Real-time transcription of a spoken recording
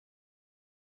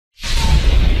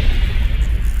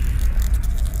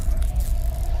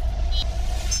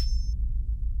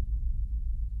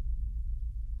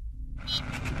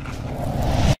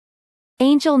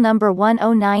Angel number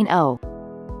 1090.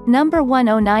 Number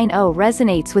 1090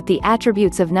 resonates with the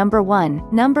attributes of number 1,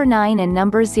 number 9 and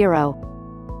number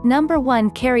 0. Number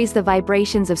 1 carries the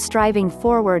vibrations of striving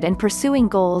forward and pursuing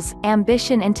goals,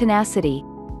 ambition and tenacity.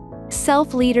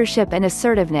 Self-leadership and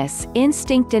assertiveness,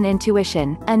 instinct and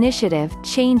intuition, initiative,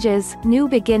 changes, new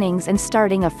beginnings and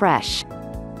starting afresh.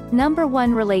 Number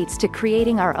 1 relates to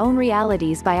creating our own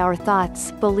realities by our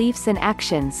thoughts, beliefs and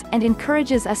actions, and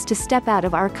encourages us to step out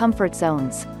of our comfort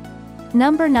zones.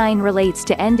 Number 9 relates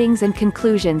to endings and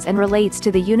conclusions and relates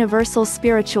to the universal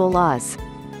spiritual laws.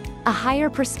 A higher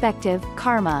perspective,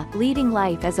 karma, leading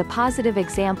life as a positive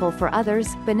example for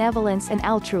others, benevolence and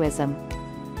altruism.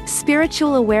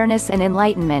 Spiritual awareness and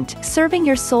enlightenment, serving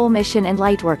your soul mission and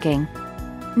lightworking.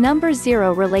 Number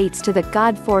 0 relates to the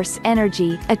God force,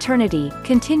 energy, eternity,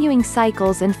 continuing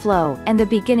cycles and flow, and the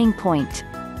beginning point.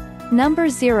 Number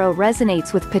 0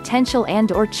 resonates with potential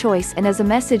and/or choice and is a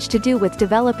message to do with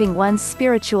developing one's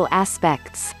spiritual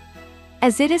aspects,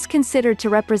 as it is considered to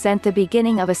represent the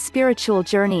beginning of a spiritual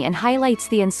journey and highlights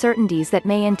the uncertainties that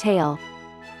may entail.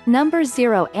 Number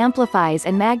 0 amplifies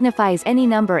and magnifies any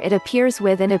number it appears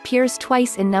with and appears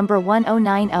twice in number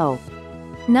 1090.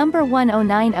 Number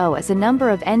 1090 is a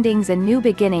number of endings and new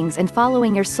beginnings and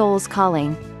following your soul's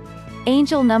calling.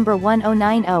 Angel number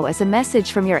 1090 is a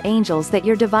message from your angels that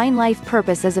your divine life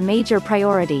purpose is a major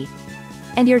priority,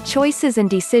 and your choices and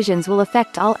decisions will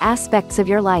affect all aspects of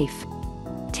your life.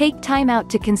 Take time out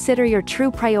to consider your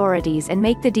true priorities and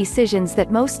make the decisions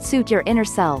that most suit your inner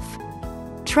self.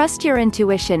 Trust your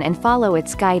intuition and follow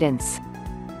its guidance.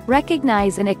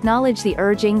 Recognize and acknowledge the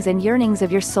urgings and yearnings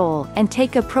of your soul, and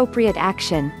take appropriate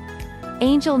action.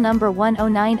 Angel number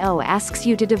 1090 asks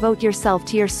you to devote yourself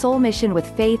to your soul mission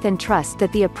with faith and trust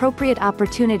that the appropriate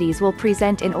opportunities will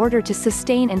present in order to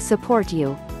sustain and support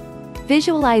you.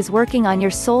 Visualize working on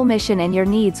your soul mission and your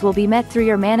needs will be met through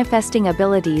your manifesting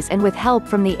abilities and with help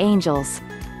from the angels.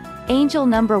 Angel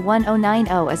number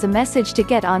 1090 is a message to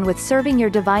get on with serving your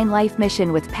divine life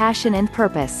mission with passion and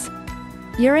purpose.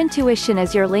 Your intuition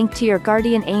is your link to your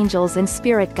guardian angels and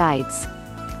spirit guides.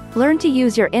 Learn to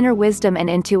use your inner wisdom and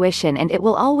intuition and it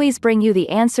will always bring you the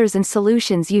answers and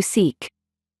solutions you seek.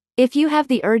 If you have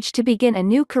the urge to begin a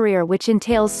new career which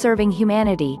entails serving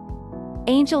humanity,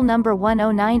 Angel number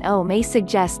 1090 may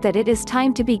suggest that it is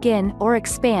time to begin, or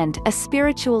expand, a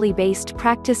spiritually based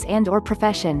practice and/or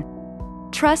profession.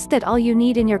 Trust that all you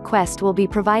need in your quest will be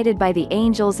provided by the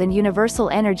angels and universal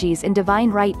energies in divine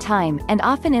right time, and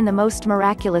often in the most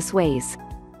miraculous ways.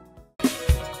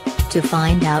 To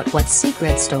find out what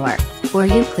secret store, or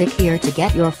you click here to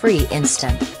get your free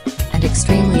instant and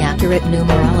extremely accurate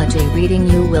numerology reading.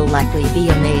 You will likely be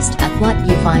amazed at what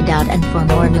you find out, and for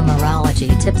more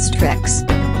numerology tips, tricks,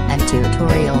 and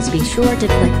tutorials, be sure to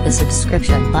click the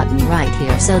subscription button right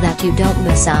here so that you don't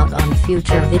miss out on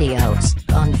future videos.